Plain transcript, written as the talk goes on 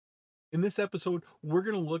In this episode, we're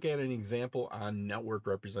going to look at an example on network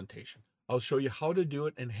representation. I'll show you how to do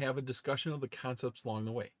it and have a discussion of the concepts along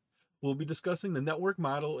the way. We'll be discussing the network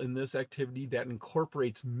model in this activity that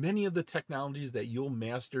incorporates many of the technologies that you'll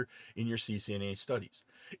master in your CCNA studies.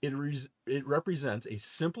 It represents a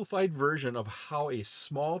simplified version of how a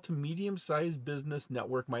small to medium-sized business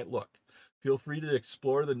network might look. Feel free to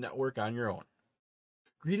explore the network on your own.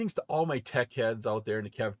 Greetings to all my tech heads out there in the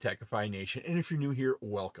KevTechify Nation, and if you're new here,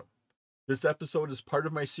 welcome. This episode is part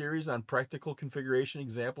of my series on practical configuration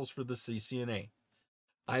examples for the CCNA.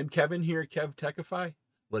 I'm Kevin here at KevTechify.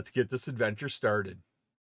 Let's get this adventure started.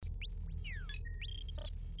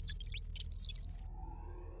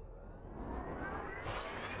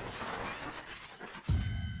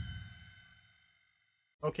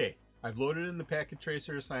 Okay, I've loaded in the packet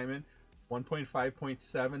tracer assignment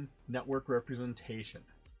 1.5.7 network representation.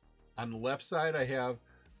 On the left side, I have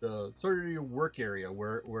the sort of your work area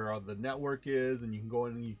where the network is, and you can go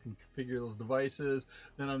in and you can configure those devices.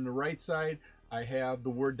 Then on the right side, I have the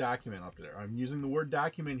Word document up there. I'm using the Word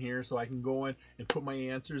document here so I can go in and put my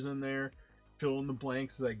answers in there, fill in the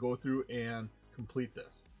blanks as I go through and complete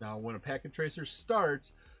this. Now, when a packet tracer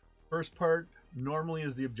starts, first part normally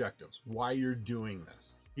is the objectives, why you're doing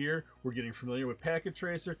this. Here, we're getting familiar with packet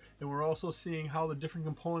tracer, and we're also seeing how the different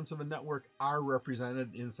components of a network are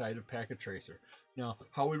represented inside of packet tracer. Now,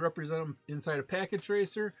 how we represent them inside of packet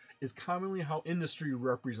tracer is commonly how industry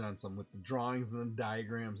represents them with the drawings and the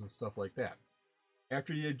diagrams and stuff like that.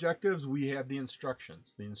 After the objectives, we have the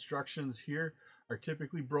instructions. The instructions here are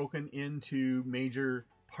typically broken into major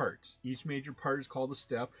parts. Each major part is called a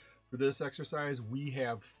step. For this exercise, we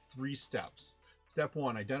have 3 steps. Step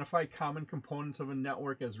 1, identify common components of a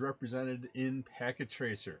network as represented in packet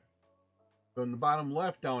tracer. So in the bottom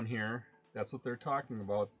left down here, that's what they're talking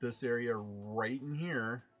about. This area right in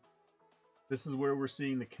here, this is where we're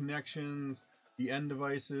seeing the connections, the end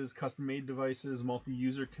devices, custom-made devices,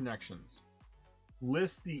 multi-user connections.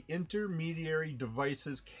 List the intermediary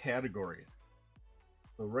devices categories.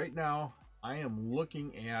 So right now, I am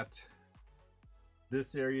looking at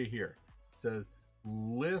this area here. It says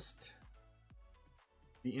list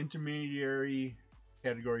the intermediary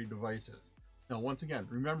category devices. Now, once again,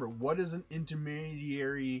 remember, what is an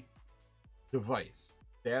intermediary device?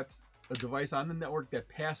 That's a device on the network that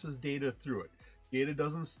passes data through it. Data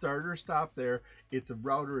doesn't start or stop there. It's a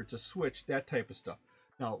router, it's a switch, that type of stuff.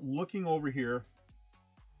 Now, looking over here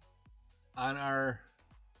on our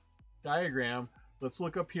diagram, let's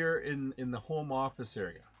look up here in the home office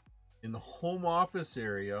area. In the home office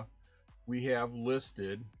area, we have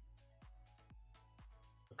listed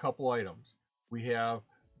a couple items. We have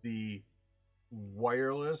the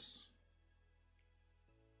wireless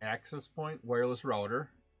access point, wireless router.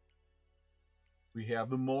 We have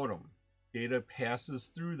the modem. Data passes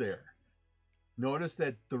through there. Notice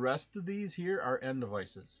that the rest of these here are end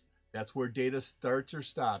devices. That's where data starts or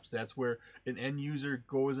stops. That's where an end user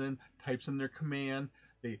goes in, types in their command.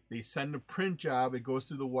 They send a print job. It goes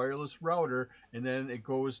through the wireless router, and then it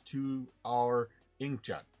goes to our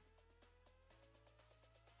inkjet.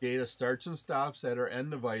 Data starts and stops at our end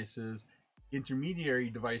devices. Intermediary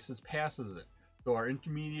devices passes it. So our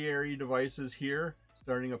intermediary devices here,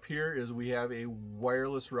 starting up here, is we have a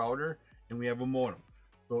wireless router and we have a modem.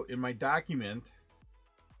 So in my document,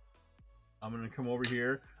 I'm going to come over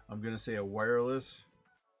here. I'm going to say a wireless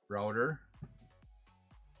router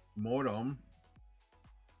modem.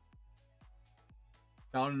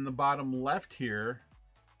 Down in the bottom left here,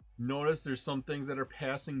 notice there's some things that are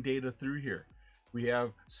passing data through here. We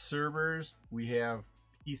have servers, we have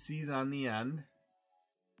PCs on the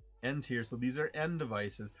ends here. So these are end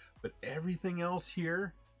devices, but everything else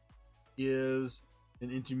here is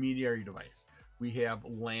an intermediary device. We have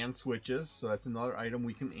LAN switches, so that's another item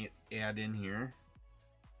we can add in here.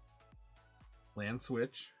 LAN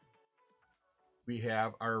switch. We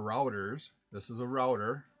have our routers. This is a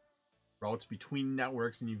router. Routes between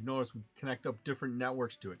networks, and you've noticed we connect up different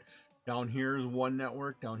networks to it. Down here is one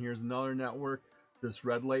network, down here is another network. This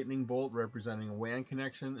red lightning bolt representing a WAN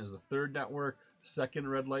connection is the third network. Second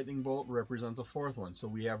red lightning bolt represents a fourth one. So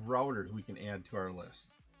we have routers we can add to our list.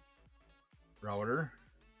 Router.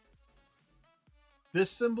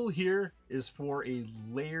 This symbol here is for a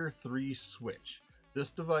layer 3 switch.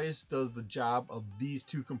 This device does the job of these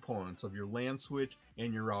two components of your LAN switch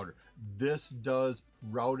and your router. This does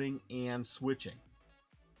routing and switching.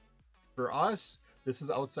 For us, this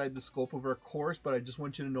is outside the scope of our course, but I just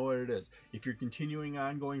want you to know what it is. If you're continuing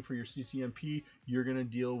on going for your CCNP, you're going to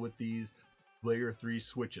deal with these layer 3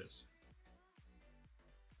 switches.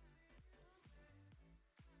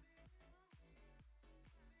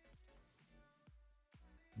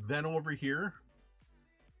 Then over here,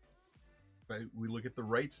 if we look at the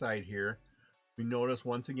right side here, we notice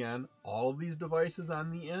once again all of these devices on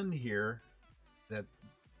the end here that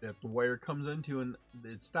the wire comes into, and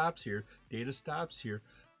it stops here. Data stops here.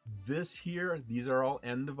 This here, these are all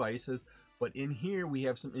end devices, but in here we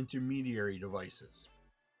have some intermediary devices.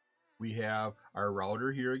 We have our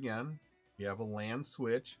router here again. We have a LAN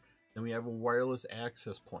switch, and we have a wireless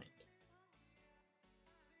access point.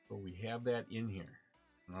 So we have that in here.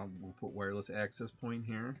 Now we'll put wireless access point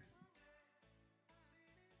here.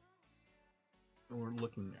 And we're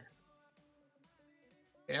looking there.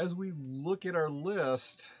 As we look at our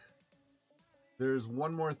list, there's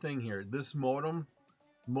one more thing here. This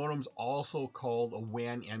modem's also called a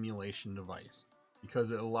WAN emulation device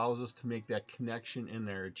because it allows us to make that connection in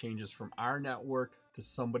there. It changes from our network to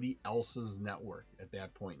somebody else's network at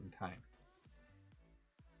that point in time.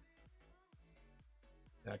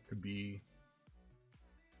 That could be,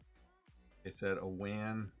 they said, a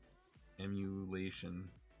WAN emulation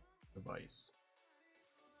device.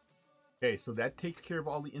 Okay, so that takes care of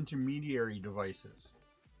all the intermediary devices.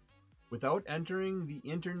 Without entering the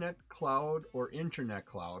internet cloud or internet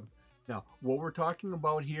cloud, now what we're talking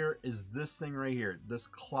about here is this thing right here, this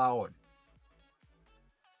cloud.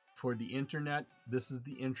 For the internet, this is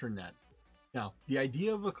the intranet. Now, the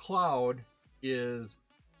idea of a cloud is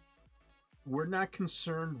we're not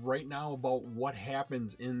concerned right now about what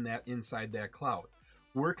happens inside that cloud.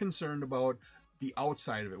 We're concerned about the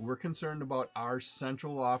outside of it. We're concerned about our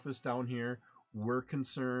central office down here. We're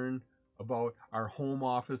concerned about our home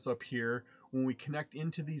office up here. When we connect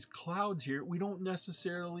into these clouds here, we don't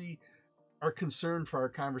necessarily are concerned for our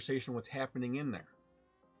conversation what's happening in there.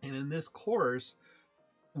 And in this course,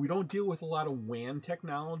 we don't deal with a lot of WAN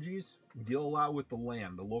technologies. We deal a lot with the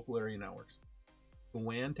LAN, the local area networks. The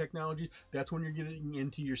WAN technologies, that's when you're getting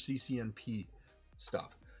into your CCNP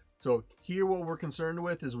stuff. So here what we're concerned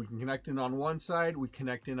with is we can connect in on one side, we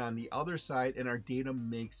connect in on the other side, and our data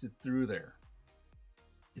makes it through there.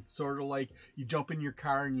 It's sort of like you jump in your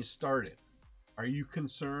car and you start it. Are you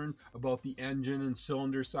concerned about the engine and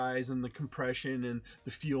cylinder size and the compression and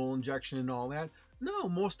the fuel injection and all that? No,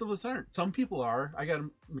 most of us aren't. Some people are. I got a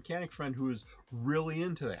mechanic friend who is really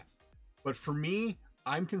into that. But for me,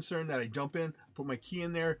 I'm concerned that I jump in, put my key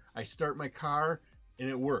in there, I start my car, and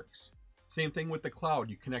it works. Same thing with the cloud.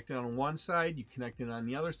 You connect it on one side, you connect it on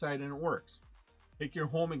the other side, and it works. Take your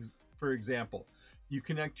home for example. You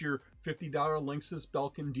connect your $50 Linksys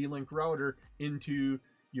Belkin D-Link router into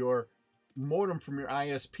your modem from your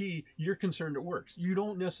ISP. You're concerned it works. You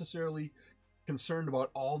don't necessarily concerned about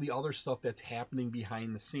all the other stuff that's happening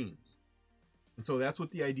behind the scenes. And so that's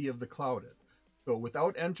what the idea of the cloud is. So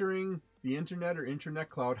without entering the internet or intranet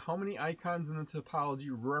cloud, how many icons in the topology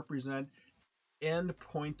represent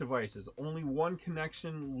endpoint devices? Only one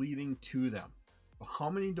connection leading to them. But how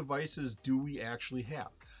many devices do we actually have?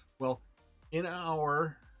 Well, in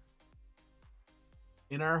our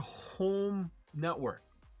home network,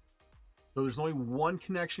 so there's only one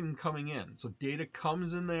connection coming in. So data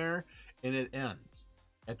comes in there and it ends.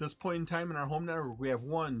 At this point in time in our home network, we have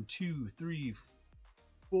 1, 2, 3,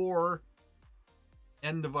 4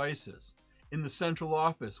 end devices. In the central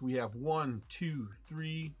office, we have 1, 2,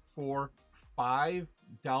 3, 4, 5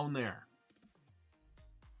 down there.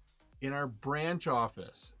 In our branch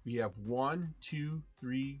office, we have 1, 2,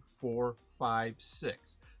 3, 4, 5,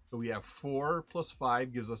 6. So we have 4 plus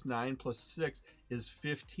 5 gives us 9 plus 6 is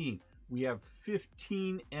 15. We have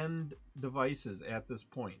 15 end devices at this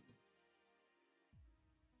point.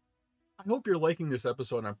 I hope you're liking this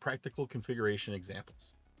episode on practical configuration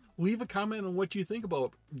examples. Leave a comment on what you think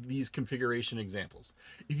about these configuration examples.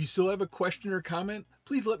 If you still have a question or comment,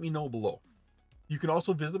 please let me know below. You can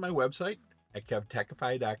also visit my website at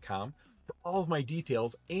KevTechify.com for all of my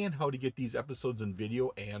details and how to get these episodes in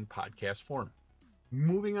video and podcast form.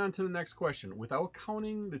 Moving on to the next question. Without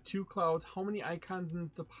counting the two clouds, how many icons in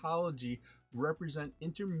the topology represent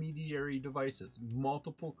intermediary devices?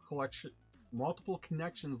 Multiple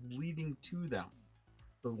connections leading to them.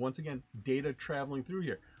 So once again, data traveling through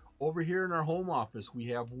here. Over here in our home office, we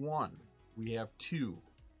have 1, we have 2.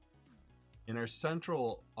 In our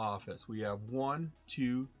central office, we have 1,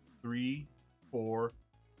 2, 3, 4,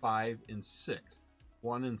 5, and 6.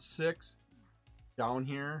 1 and 6. Down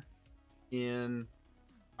here in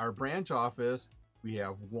our branch office, we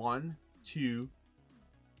have 1, 2,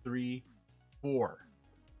 3, 4.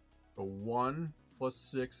 So 1 plus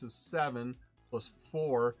 6 is 7, plus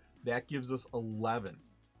 4, that gives us 11.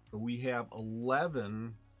 So we have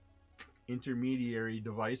 11 intermediary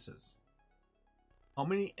devices. How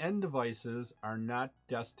many end devices are not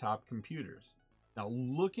desktop computers? Now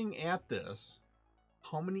looking at this,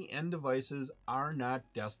 how many end devices are not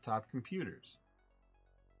desktop computers?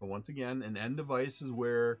 But once again, an end device is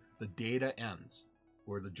where the data ends,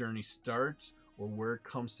 where the journey starts, or where it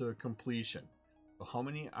comes to a completion. So how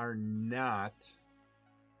many are not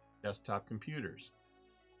desktop computers?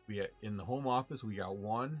 In the home office, we got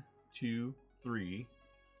 1, 2, 3.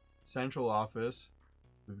 Central office,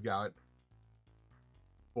 we've got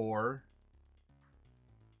 4.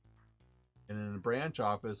 And in the branch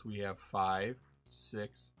office, we have 5,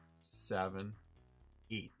 6, 7,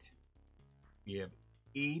 8. We have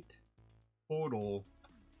 8 total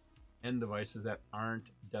end devices that aren't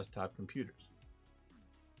desktop computers.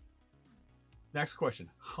 Next question,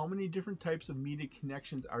 how many different types of media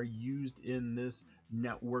connections are used in this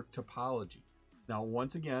network topology? Now,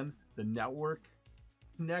 once again, the network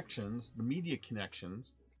connections, the media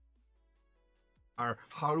connections, are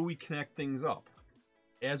how do we connect things up?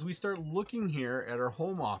 As we start looking here at our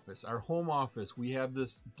home office, we have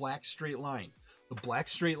this black straight line. The black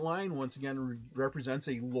straight line, once again, represents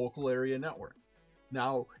a local area network.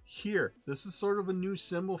 Now here, this is sort of a new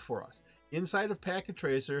symbol for us. Inside of Packet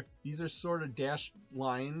Tracer, these are sort of dashed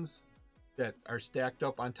lines that are stacked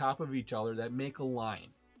up on top of each other that make a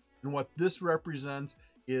line. And what this represents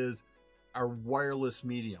is our wireless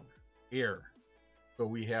medium, air. So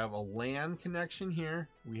we have a LAN connection here,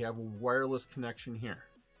 we have a wireless connection here.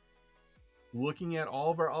 Looking at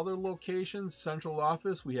all of our other locations, central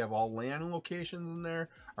office, we have all LAN locations in there.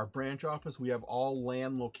 Our branch office, we have all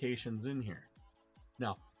LAN locations in here.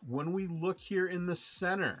 Now, when we look here in the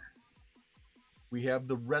center, we have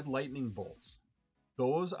the red lightning bolts.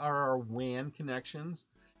 Those are our WAN connections.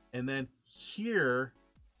 And then here,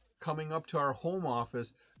 coming up to our home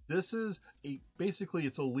office, this is basically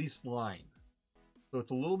it's a leased line. So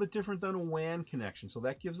it's a little bit different than a WAN connection. So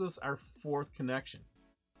that gives us our 4th connection.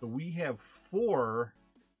 So we have 4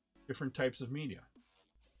 different types of media.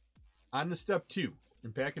 On to step 2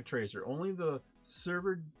 in Packet Tracer, only the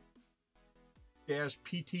server-PT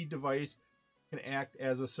device can act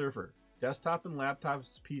as a server. Desktop and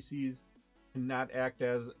laptops, PCs cannot act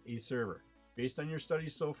as a server. Based on your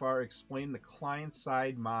studies so far, explain the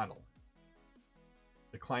client-side model.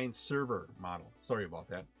 The client-server model. Sorry about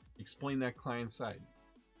that. Explain that client-side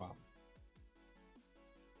model.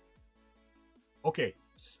 Okay,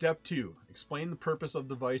 step 2. Explain the purpose of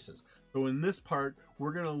devices. So in this part,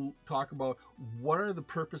 we're going to talk about what are the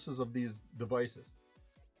purposes of these devices.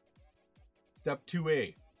 Step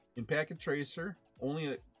 2A. In Packet Tracer,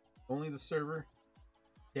 only the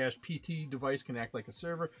server-PT device can act like a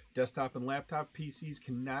server. Desktop and laptop PCs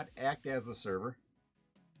cannot act as a server.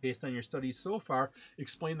 Based on your studies so far,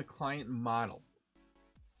 explain the client model.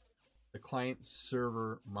 The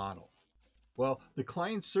client-server model. Well, the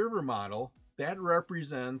client-server model, that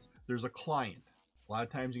represents there's a client. A lot of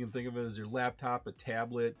times you can think of it as your laptop, a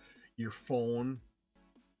tablet, your phone,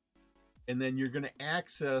 and then you're going to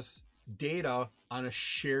access data on a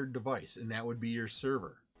shared device, and that would be your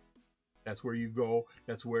server. That's where you go.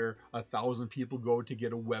 That's where 1,000 people go to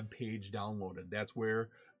get a web page downloaded. That's where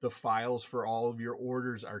the files for all of your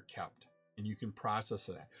orders are kept, and you can process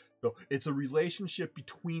that. So it's a relationship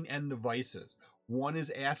between end devices. One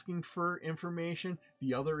is asking for information.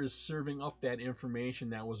 The other is serving up that information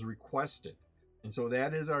that was requested. And so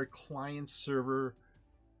that is our client-server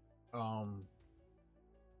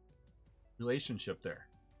relationship there.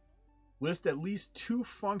 List at least 2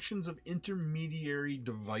 functions of intermediary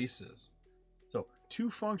devices. So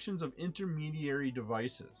 2 functions of intermediary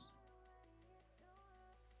devices.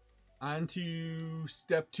 On to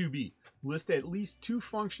step 2B. List at least 2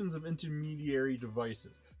 functions of intermediary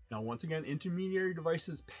devices. Now, once again, intermediary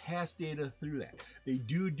devices pass data through that. They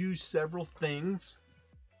do several things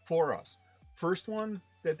for us. First one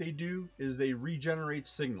that they do is they regenerate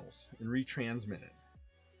signals and retransmit it.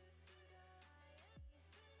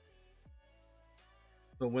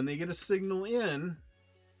 So when they get a signal in,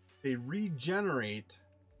 they regenerate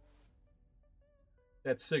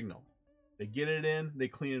that signal. They get it in, they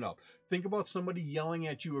clean it up. Think about somebody yelling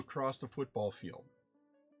at you across the football field.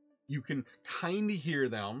 You can kind of hear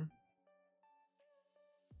them,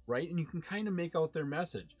 right? And you can kind of make out their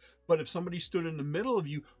message. But if somebody stood in the middle of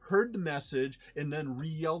you, heard the message, and then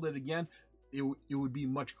re-yelled it again, it would be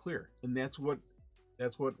much clearer. And that's what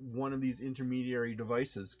one of these intermediary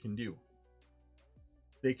devices can do.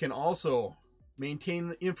 They can also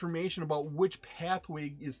maintain information about which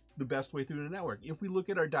pathway is the best way through the network. If we look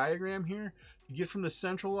at our diagram here, to get from the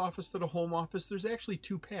central office to the home office, there's actually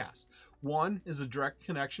 2 paths. One is a direct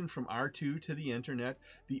connection from R2 to the internet.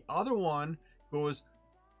 The other one goes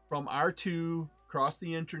from R2, across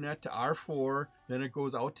the internet to R4, then it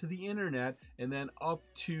goes out to the internet, and then up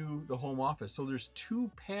to the home office. So there's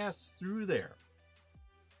 2 paths through there.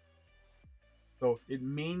 So it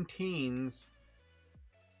maintains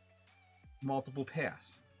multiple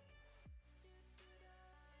paths.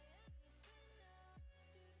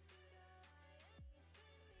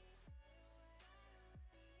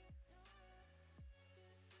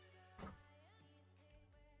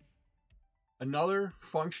 Another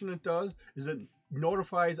function it does is it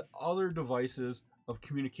notifies other devices of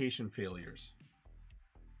communication failures.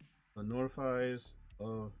 It notifies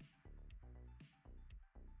of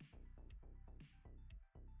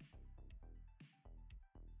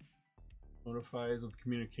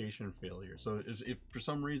communication failure. So if for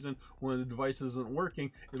some reason one of the devices isn't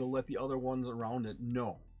working, it'll let the other ones around it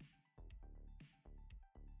know.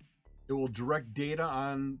 It will direct data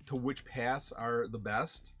on to which paths are the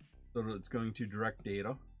best. So it's going to direct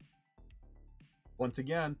data. Once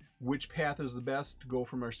again, which path is the best to go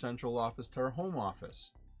from our central office to our home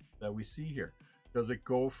office that we see here? Does it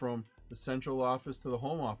go from the central office to the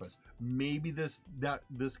home office? Maybe this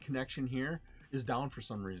connection here is down for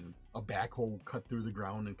some reason. A backhoe cut through the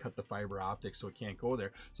ground and cut the fiber optics, so it can't go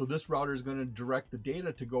there. So this router is going to direct the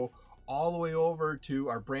data to go all the way over to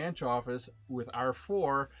our branch office with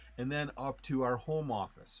R4 and then up to our home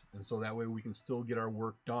office. And so that way we can still get our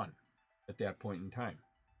work done at that point in time.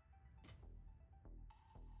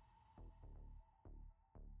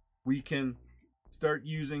 We can start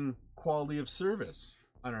using quality of service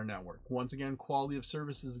on our network. Once again, quality of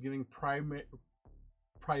service is giving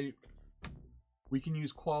we can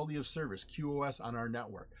use quality of service, QoS, on our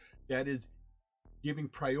network. That is giving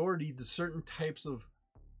priority to certain types of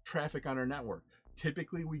traffic on our network.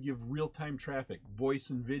 Typically, we give real-time traffic, voice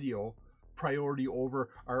and video, priority over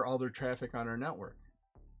our other traffic on our network.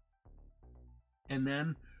 And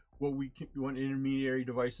then what intermediary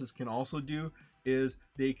devices can also do is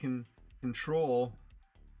they can control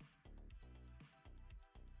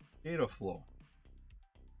data flow.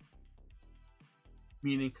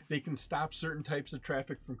 Meaning they can stop certain types of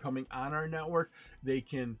traffic from coming on our network. They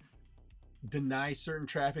can deny certain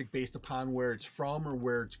traffic based upon where it's from or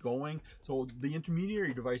where it's going. So the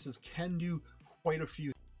intermediary devices can do quite a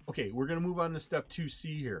few. Okay, we're going to move on to step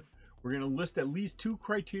 2C here. We're going to list at least 2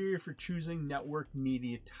 criteria for choosing network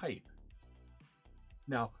media type.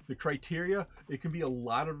 Now, the criteria, it can be a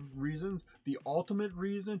lot of reasons. The ultimate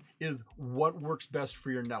reason is what works best for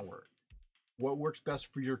your network, what works best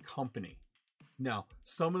for your company. Now,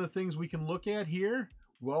 some of the things we can look at here,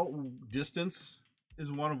 well, distance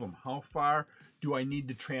is one of them. How far do I need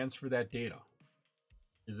to transfer that data?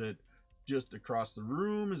 Is it just across the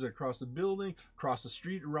room? Is it across the building, across the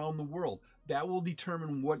street, around the world? That will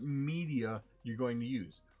determine what media you're going to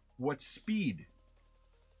use. What speed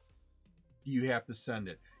do you have to send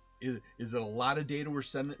it? Is it a lot of data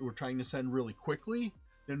we're trying to send really quickly?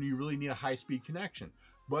 Then you really need a high-speed connection.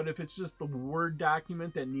 But if it's just the Word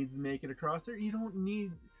document that needs to make it across there, you don't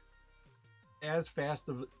need as fast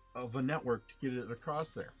of a network to get it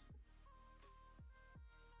across there.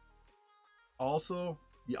 Also,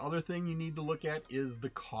 the other thing you need to look at is the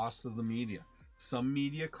cost of the media. Some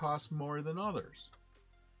media cost more than others.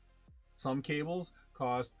 Some cables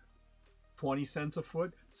cost 20 cents a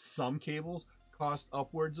foot. Some cables cost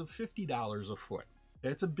upwards of $50 a foot.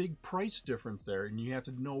 That's a big price difference there, and you have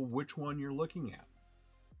to know which one you're looking at.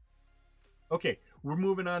 Okay, we're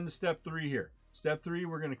moving on to step 3 here. Step 3,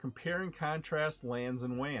 we're going to compare and contrast LANs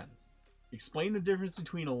and WANs. Explain the difference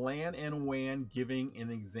between a LAN and a WAN, giving an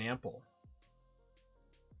example.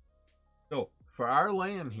 So, for our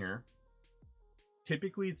LAN here,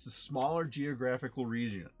 typically it's a smaller geographical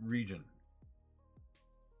region.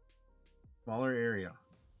 Smaller area.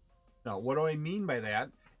 Now, what do I mean by that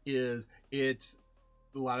is it's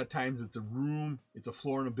a lot of times it's a room, it's a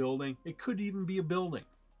floor in a building. It could even be a building.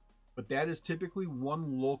 But that is typically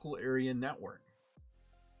one local area network.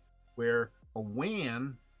 Where a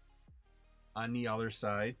WAN, on the other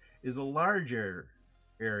side, is a larger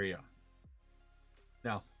area.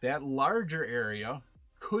 Now, that larger area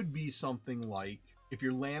could be something like, if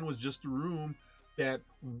your LAN was just a room, that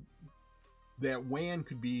WAN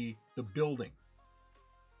could be the building.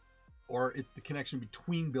 Or it's the connection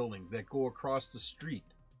between buildings that go across the street.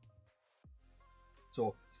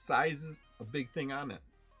 So size is a big thing on it.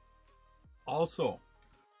 Also,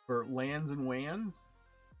 for LANs and WANs,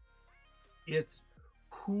 it's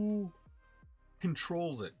who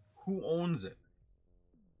controls it, who owns it.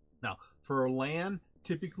 Now, for a LAN,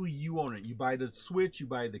 typically you own it. You buy the switch, you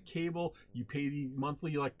buy the cable, you pay the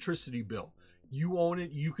monthly electricity bill. You own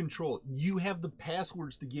it, you control it. You have the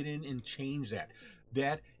passwords to get in and change that.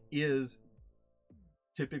 That is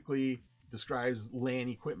typically describes LAN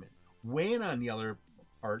equipment. WAN, on the other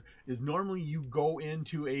part, is normally you go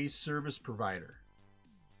into a service provider.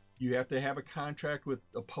 You have to have a contract with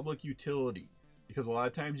a public utility, because a lot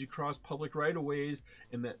of times you cross public right-of-ways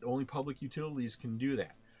and that only public utilities can do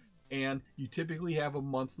that. And you typically have a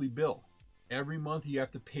monthly bill. Every month you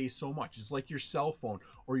have to pay so much. It's like your cell phone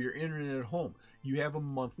or your internet at home. You have a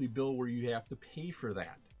monthly bill where you have to pay for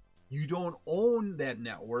that. You don't own that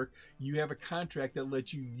network. You have a contract that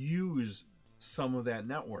lets you use some of that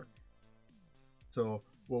network. So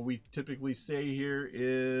what we typically say here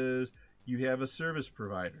is you have a service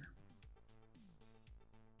provider.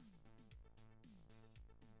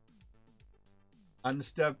 On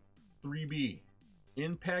step 3B,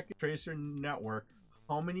 in packet tracer network,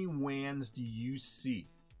 how many WANs do you see?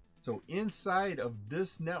 So inside of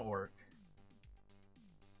this network,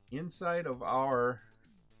 inside of our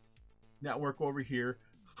network over here,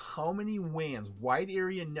 how many WANs, wide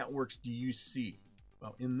area networks, do you see?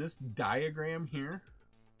 Well, in this diagram here,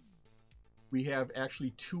 we have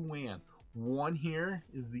actually two WAN. One here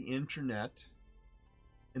is the internet,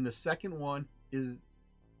 and the second one is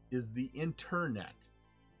the internet.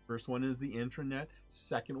 First one is the intranet,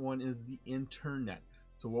 second one is the internet.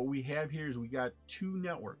 So what we have here is we got two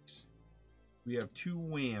networks. We have two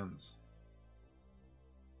WANs,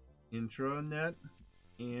 intranet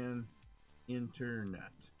and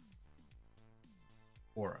internet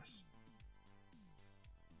for us.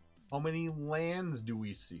 How many LANs do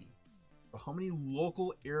we see? How many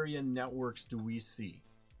local area networks do we see?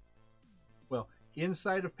 Well,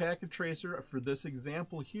 inside of Packet Tracer, for this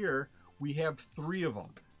example here, we have 3 of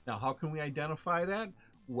them. Now, how can we identify that?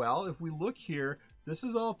 Well, if we look here, this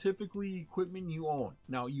is all typically equipment you own.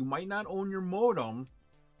 Now, you might not own your modem.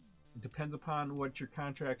 It depends upon what your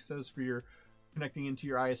contract says for your connecting into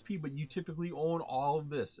your ISP, but you typically own all of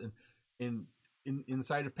this. And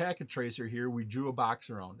inside of Packet Tracer here, we drew a box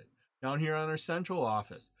around it. Down here on our central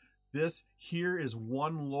office, this here is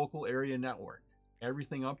one local area network,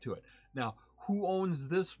 everything up to it. Now, who owns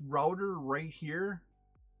this router right here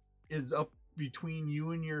is up between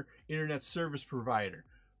you and your internet service provider.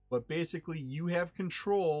 But basically, you have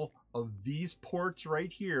control of these ports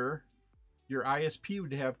right here. Your ISP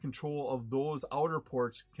would have control of those outer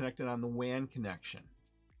ports connected on the WAN connection.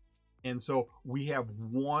 And so we have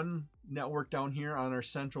one network down here on our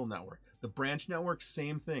central network. The branch network,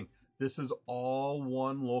 same thing. This is all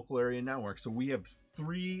one local area network. So we have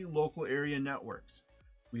 3 local area networks.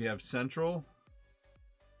 We have central,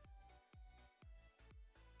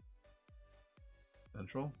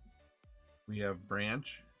 we have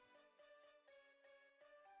branch,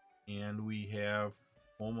 and we have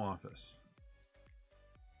home office.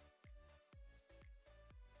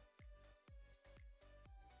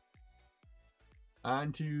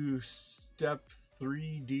 On to step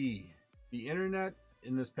 3D. The internet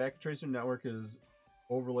in this Packet Tracer network is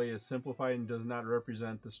overlay is simplified and does not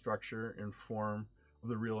represent the structure and form of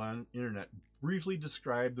the real internet. Briefly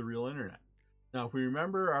describe the real internet. Now, if we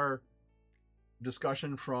remember our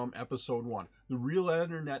discussion from episode 1, the real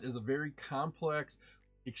internet is a very complex,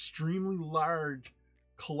 extremely large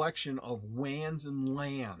collection of WANs and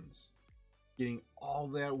LANs, getting all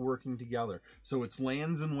that working together. So it's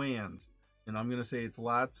LANs and WANs, and I'm going to say it's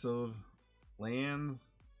lots of LANs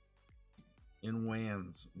and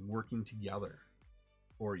WANs working together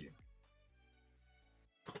for you.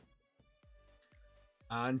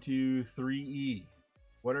 On to 3E.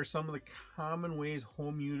 What are some of the common ways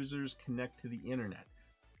home users connect to the internet?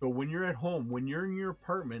 So when you're at home, when you're in your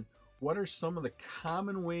apartment, what are some of the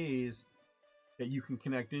common ways that you can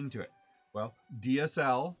connect into it? Well,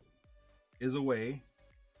 DSL is a way.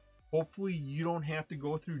 Hopefully you don't have to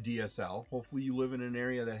go through DSL. Hopefully you live in an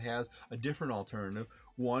area that has a different alternative.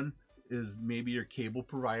 One is maybe your cable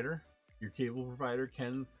provider. Your cable provider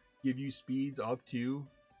can give you speeds up to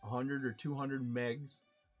 100 or 200 megs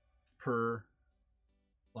per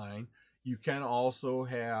line. You can also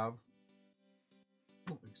have,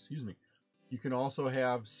 you can also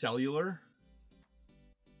have cellular,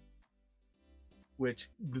 which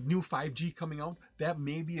the new 5G coming out, that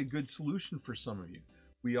may be a good solution for some of you.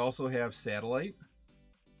 We also have satellite.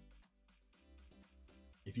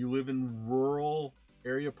 If you live in rural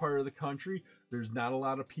area part of the country, there's not a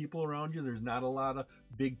lot of people around you. There's not a lot of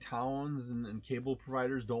big towns, and cable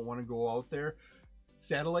providers don't want to go out there.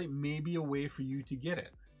 Satellite may be a way for you to get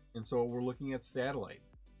it. And so we're looking at satellite.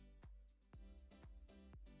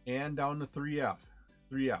 And down to 3F.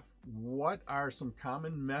 3F. What are some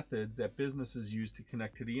common methods that businesses use to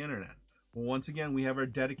connect to the internet? Well, once again, we have our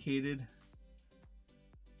dedicated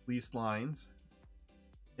leased lines.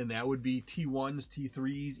 And that would be T1s,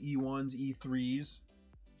 T3s, E1s, E3s.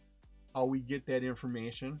 how we get that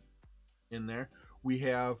information in there. We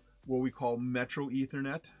have what we call Metro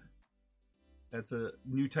Ethernet. That's a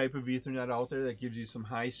new type of Ethernet out there that gives you some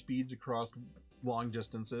high speeds across long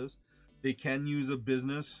distances. They can use a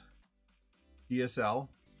business DSL.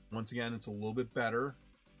 Once again, it's a little bit better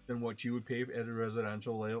than what you would pay at a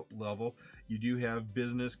residential level. You do have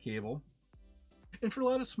business cable. And for a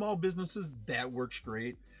lot of small businesses, that works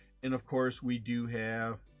great. And of course, we do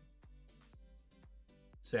have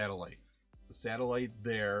satellite. The satellite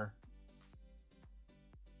there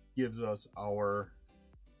gives us our...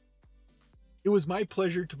 It was my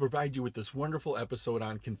pleasure to provide you with this wonderful episode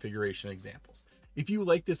on configuration examples. If you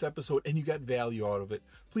like this episode and you got value out of it,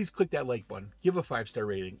 please click that like button, give a 5-star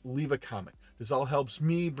rating, leave a comment. This all helps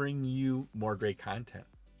me bring you more great content.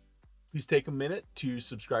 Please take a minute to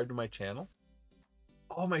subscribe to my channel.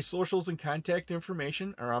 All my socials and contact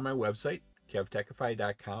information are on my website,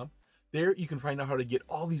 KevTechify.com. There you can find out how to get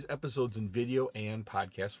all these episodes in video and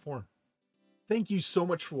podcast form. Thank you so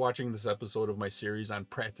much for watching this episode of my series on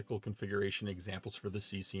practical configuration examples for the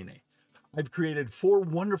CCNA. I've created 4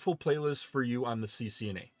 wonderful playlists for you on the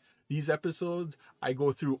CCNA. These episodes, I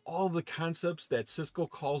go through all the concepts that Cisco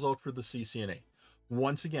calls out for the CCNA.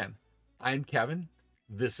 Once again, I'm Kevin.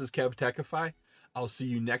 This is KevTechify. I'll see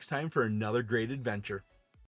you next time for another great adventure.